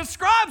actually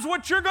describes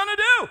what you're going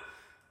to do?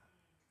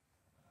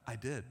 I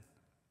did.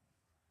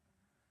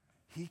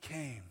 He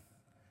came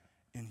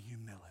in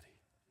humility.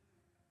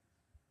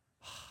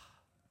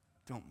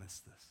 Don't miss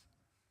this.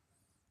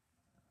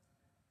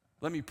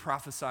 Let me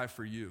prophesy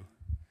for you.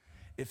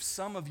 If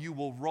some of you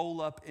will roll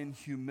up in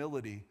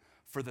humility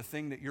for the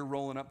thing that you're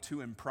rolling up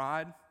to in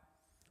pride,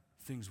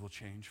 things will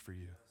change for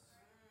you.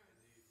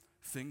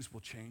 Things will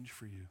change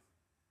for you.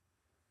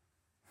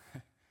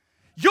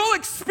 You'll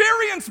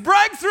experience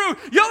breakthrough.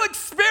 You'll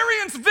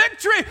experience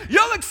victory.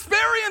 You'll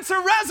experience a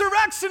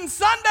resurrection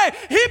Sunday.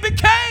 He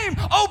became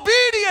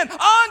obedient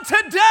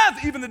unto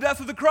death, even the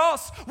death of the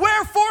cross.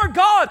 Wherefore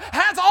God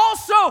has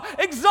also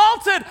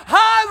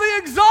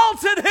highly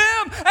exalted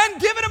him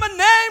and given him a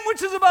name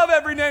which is above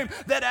every name,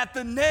 that at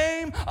the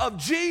name of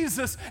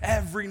Jesus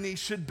every knee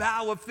should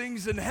bow of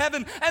things in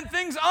heaven and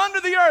things under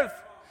the earth,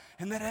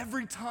 and that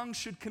every tongue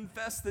should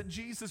confess that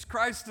Jesus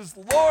Christ is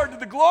Lord to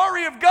the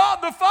glory of God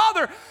the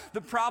Father.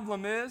 The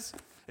problem is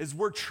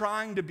we're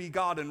trying to be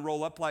God and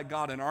roll up like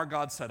God, and our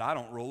God said, I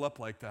don't roll up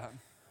like that.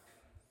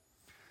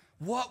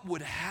 What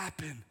would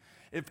happen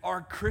if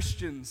our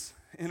Christians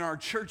in our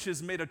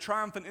churches made a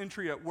triumphant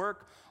entry at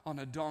work on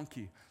a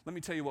donkey? Let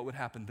me tell you what would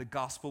happen. The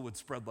gospel would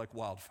spread like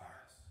wildfire.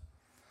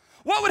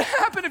 What would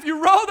happen if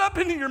you rolled up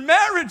into your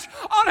marriage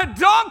on a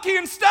donkey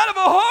instead of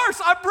a horse?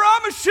 I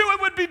promise you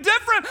it would be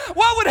different.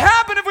 What would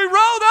happen if we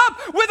rolled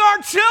up with our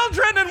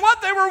children and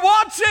what they were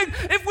watching?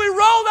 If we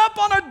rolled up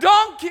on a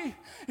donkey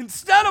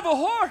instead of a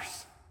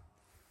horse?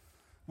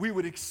 We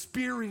would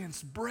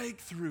experience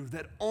breakthrough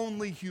that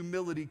only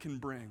humility can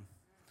bring.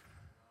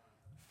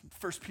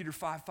 1 Peter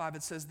 5:5,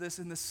 it says this,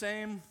 in the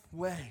same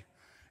way,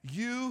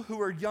 you who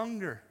are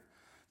younger,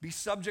 be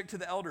subject to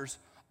the elders.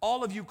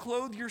 All of you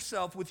clothe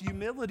yourself with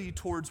humility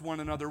towards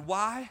one another.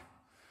 Why?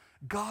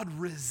 God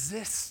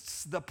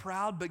resists the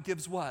proud, but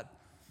gives what?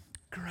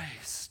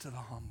 Grace to the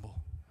humble.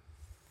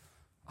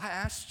 I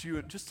asked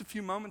you just a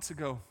few moments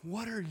ago,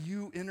 what are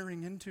you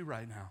entering into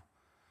right now?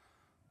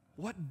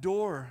 What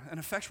door, an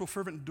effectual,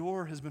 fervent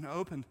door has been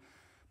opened,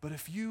 but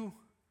if you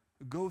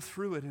go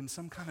through it in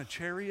some kind of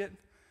chariot,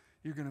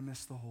 you're going to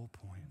miss the whole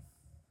point.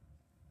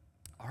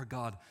 Our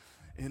God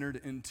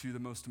entered into the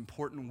most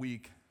important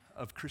week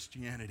of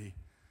Christianity,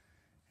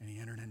 and he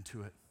entered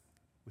into it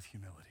with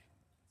humility.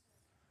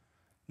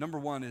 Number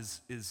one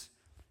is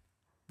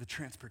the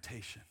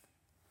transportation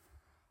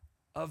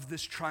of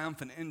this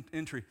triumphant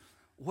entry.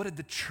 What did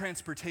the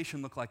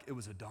transportation look like? It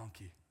was a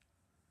donkey.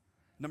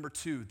 Number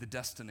 2, the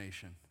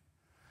destination.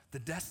 The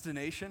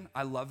destination,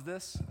 I love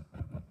this,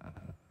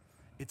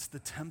 it's the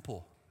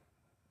temple.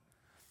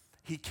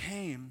 He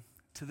came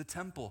to the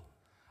temple.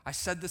 I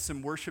said this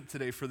in worship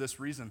today for this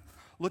reason.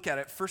 Look at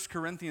it, 1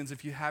 Corinthians,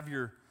 if you have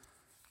your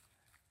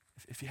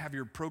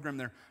program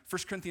there,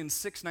 1 Corinthians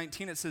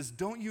 6:19, it says,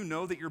 "Don't you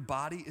know that your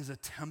body is a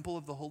temple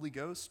of the Holy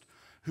Ghost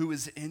who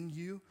is in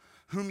you,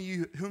 whom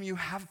you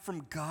have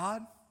from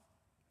God?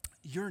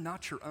 You're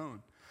not your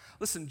own."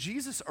 Listen,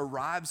 Jesus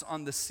arrives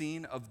on the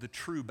scene of the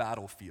true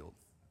battlefield.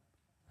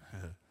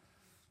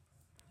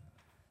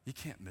 You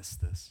can't miss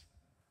this.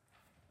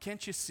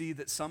 Can't you see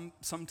that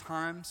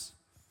sometimes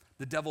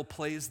the devil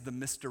plays the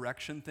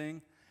misdirection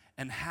thing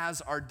and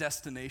has our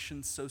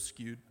destination so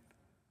skewed?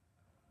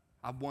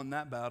 I've won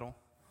that battle.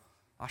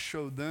 I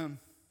showed them.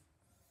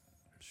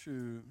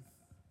 Shoot.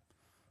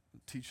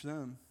 Teach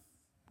them.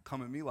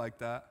 Come at me like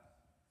that.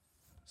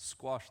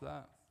 Squash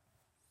that.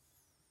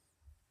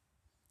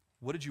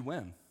 What did you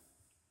win?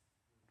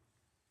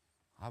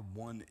 I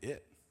won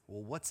it.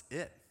 Well, what's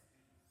it?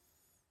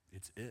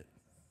 It's it.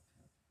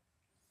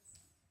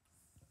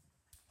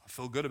 I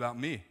feel good about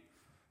me.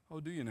 Oh,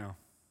 do you now?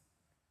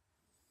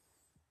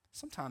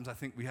 Sometimes I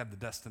think we have the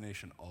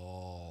destination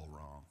all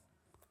wrong.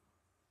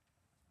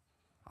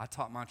 I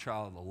taught my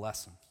child a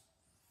lesson.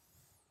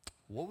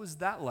 What was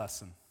that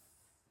lesson?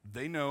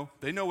 They know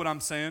what I'm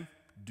saying.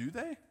 Do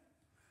they?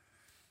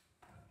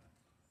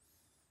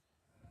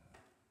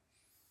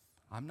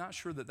 I'm not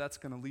sure that that's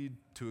going to lead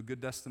to a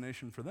good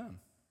destination for them.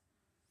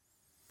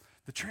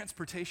 The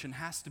transportation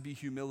has to be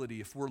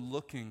humility if we're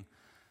looking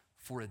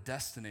for a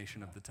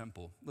destination of the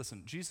temple.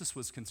 Listen, Jesus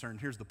was concerned,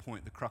 here's the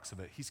point, the crux of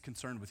it. He's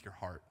concerned with your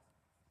heart.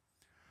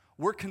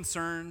 We're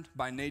concerned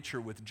by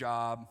nature with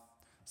job,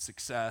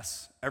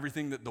 success,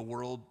 everything that the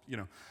world,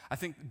 I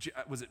think,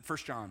 was it 1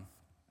 John?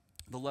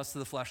 The lust of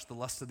the flesh, the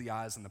lust of the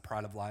eyes, and the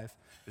pride of life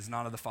is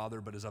not of the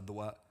Father, but is of the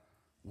what?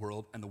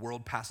 World. And the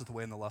world passeth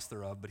away in the lust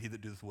thereof, but he that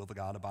doeth the will of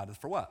God abideth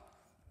for what?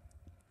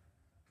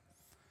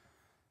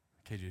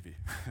 KJV,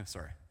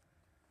 sorry.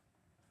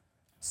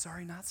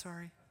 Sorry, not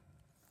sorry.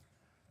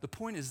 The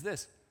point is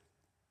this.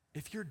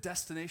 If your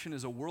destination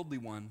is a worldly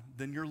one,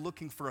 then you're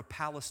looking for a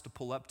palace to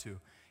pull up to.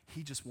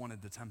 He just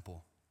wanted the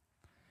temple.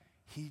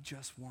 He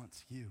just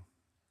wants you.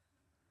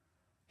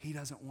 He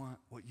doesn't want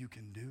what you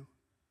can do.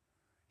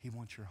 He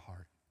wants your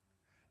heart.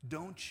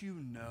 Don't you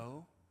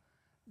know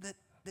that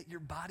your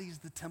body is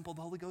the temple of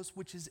the Holy Ghost,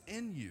 which is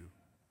in you?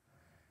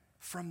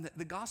 From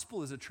the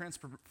gospel is a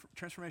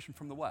transformation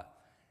from the what?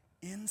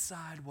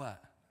 Inside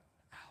what?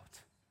 Out.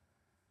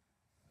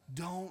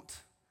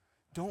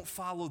 Don't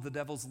follow the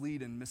devil's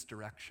lead in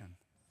misdirection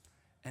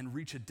and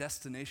reach a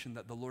destination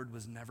that the Lord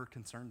was never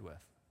concerned with.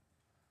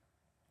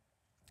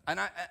 And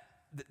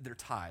they're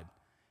tied.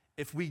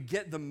 If we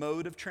get the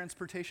mode of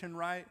transportation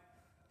right,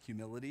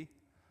 humility,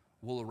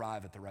 we'll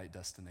arrive at the right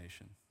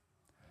destination.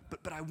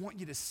 But I want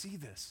you to see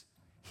this.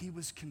 He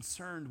was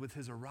concerned with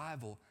his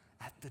arrival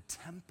at the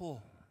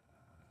temple.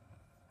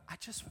 I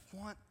just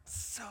want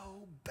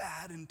so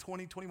bad in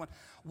 2021.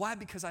 Why?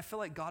 Because I feel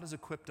like God has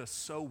equipped us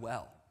so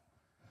well.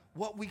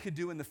 What we could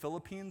do in the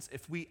Philippines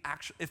if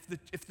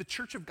the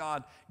church of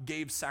God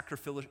gave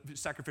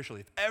sacrificially,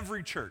 if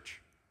every church,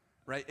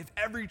 right? If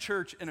every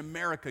church in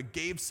America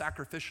gave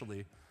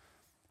sacrificially,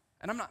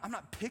 and I'm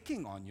not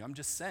picking on you, I'm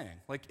just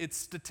saying, like, it's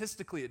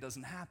statistically it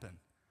doesn't happen.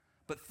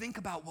 But think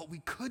about what we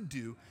could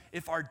do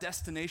if our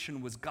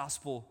destination was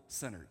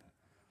gospel-centered.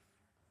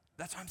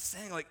 That's what I'm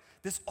saying. Like,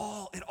 it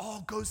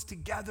all goes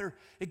together.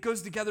 It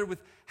goes together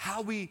with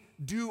how we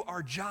do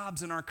our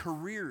jobs and our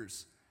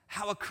careers,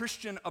 how a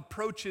Christian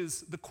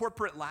approaches the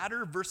corporate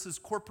ladder versus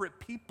corporate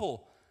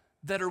people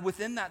that are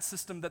within that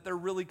system that they're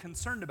really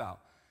concerned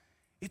about.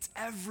 It's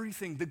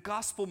everything. The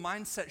gospel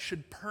mindset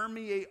should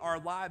permeate our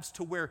lives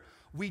to where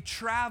we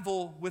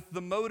travel with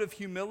the mode of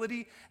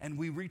humility and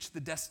we reach the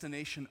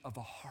destination of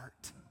a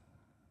heart.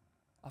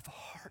 Of a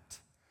heart.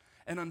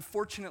 And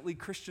unfortunately,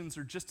 Christians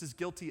are just as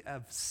guilty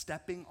of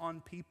stepping on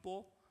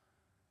people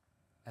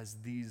as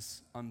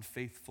these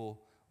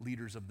unfaithful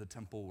leaders of the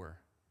temple were.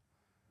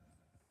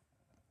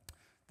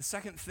 The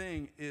second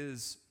thing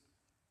is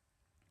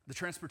the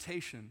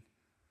transportation,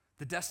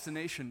 the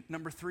destination.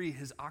 Number 3,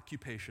 his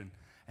occupation.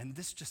 And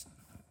this just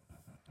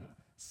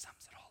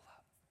sums it all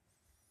up.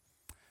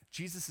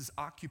 Jesus'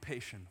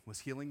 occupation was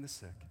healing the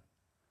sick,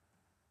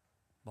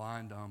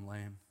 blind, dumb,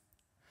 lame,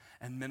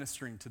 and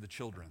ministering to the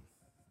children,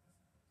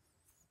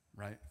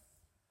 right?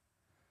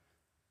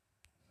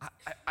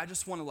 I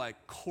just want to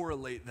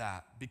correlate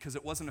that because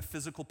it wasn't a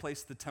physical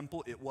place, the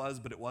temple. It was,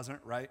 but it wasn't,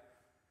 right?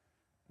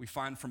 We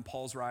find from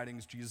Paul's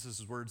writings,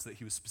 Jesus' words, that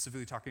he was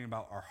specifically talking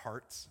about our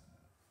hearts.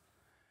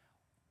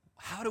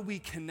 How do we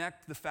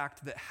connect the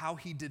fact that how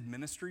he did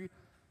ministry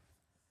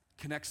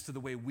connects to the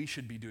way we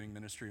should be doing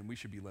ministry and we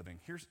should be living?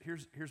 Here's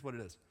what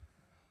it is.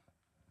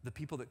 The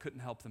people that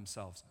couldn't help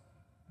themselves.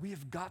 We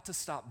have got to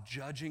stop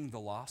judging the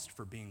lost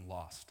for being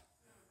lost.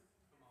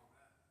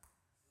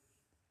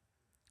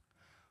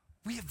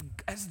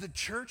 As the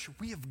church,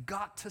 we have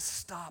got to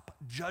stop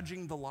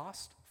judging the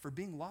lost for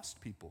being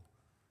lost people.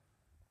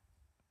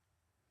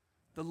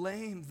 The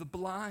lame, the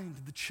blind,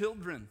 the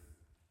children,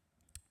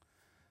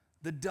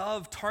 the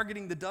dove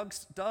targeting the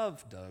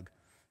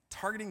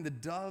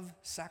dove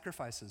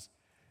sacrifices.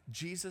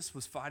 Jesus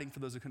was fighting for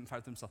those who couldn't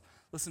fight themselves.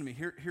 Listen to me,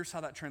 here's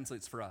how that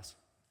translates for us.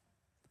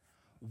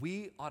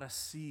 We ought to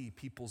see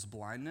people's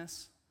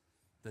blindness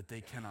that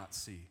they cannot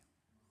see.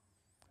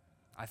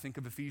 I think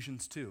of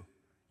Ephesians 2.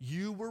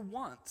 You were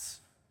once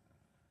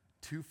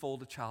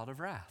twofold a child of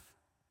wrath.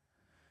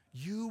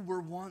 You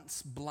were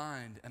once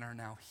blind and are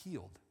now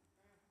healed.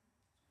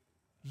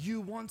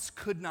 You once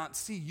could not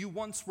see. You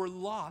once were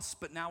lost,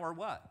 but now are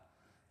what?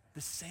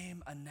 The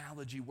same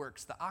analogy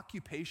works. The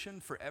occupation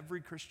for every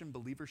Christian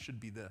believer should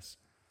be this.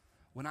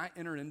 When I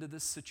enter into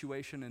this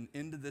situation and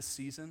into this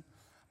season,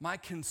 my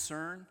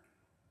concern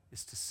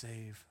is to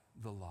save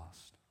the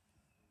lost.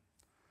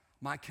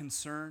 My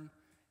concern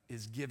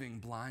is giving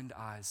blind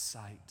eyes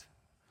sight.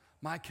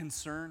 My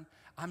concern,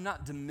 I'm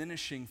not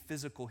diminishing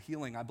physical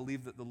healing. I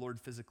believe that the Lord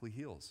physically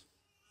heals.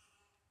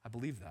 I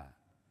believe that.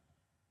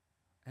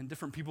 And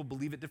different people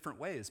believe it different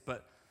ways,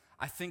 but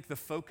I think the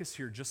focus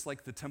here, just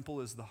like the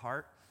temple is the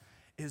heart,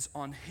 is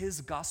on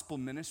his gospel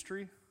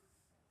ministry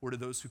or to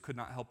those who could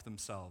not help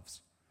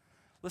themselves.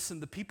 Listen,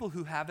 the people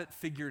who have it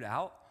figured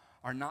out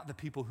are not the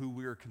people who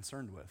we are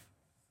concerned with.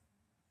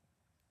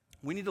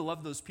 We need to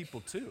love those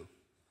people too.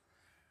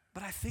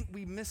 But I think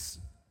we miss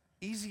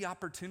easy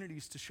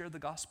opportunities to share the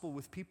gospel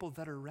with people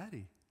that are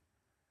ready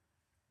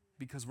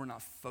because we're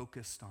not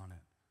focused on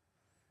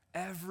it.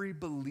 Every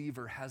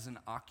believer has an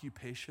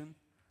occupation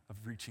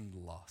of reaching the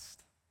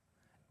lost.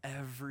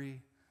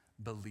 Every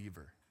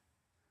believer.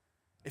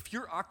 If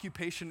your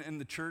occupation in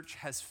the church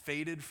has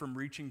faded from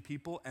reaching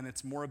people and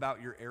it's more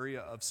about your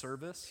area of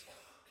service,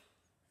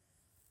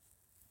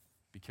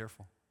 be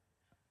careful.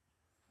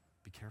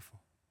 Be careful.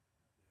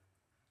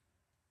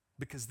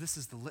 Because this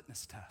is the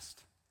litmus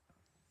test.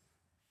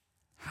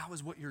 How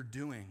is what you're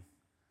doing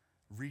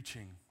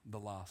reaching the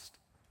lost?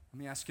 Let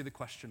me ask you the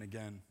question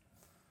again.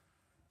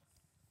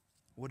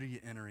 What are you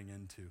entering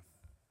into?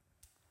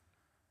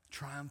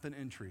 Triumphant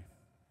entry.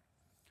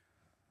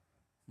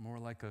 More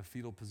like a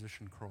fetal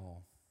position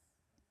crawl.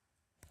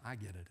 I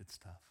get it, it's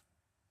tough.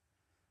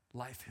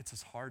 Life hits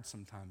us hard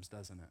sometimes,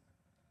 doesn't it?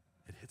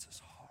 It hits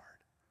us hard.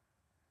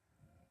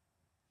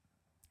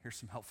 Here's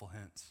some helpful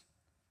hints.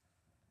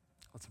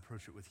 Let's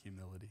approach it with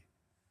humility.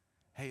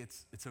 Hey,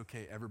 it's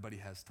okay. Everybody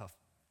has tough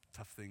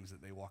things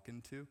that they walk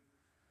into.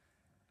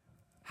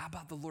 How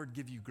about the Lord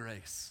give you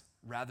grace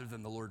rather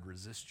than the Lord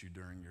resist you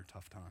during your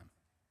tough time?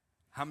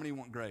 How many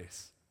want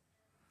grace?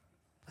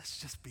 Let's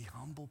just be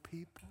humble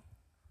people.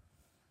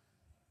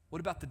 What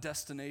about the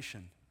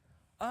destination?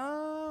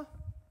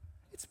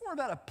 It's more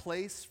about a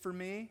place for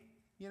me,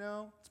 you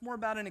know? It's more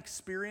about an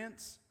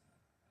experience.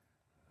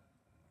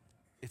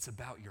 It's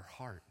about your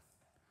heart.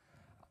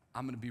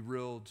 I'm going to be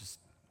real, just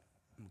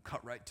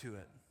cut right to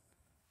it.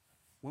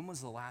 When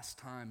was the last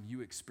time you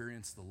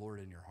experienced the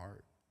Lord in your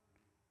heart?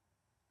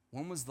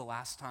 When was the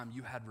last time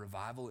you had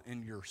revival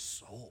in your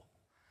soul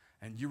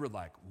and you were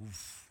like,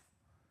 oof,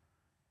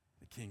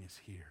 the King is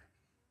here?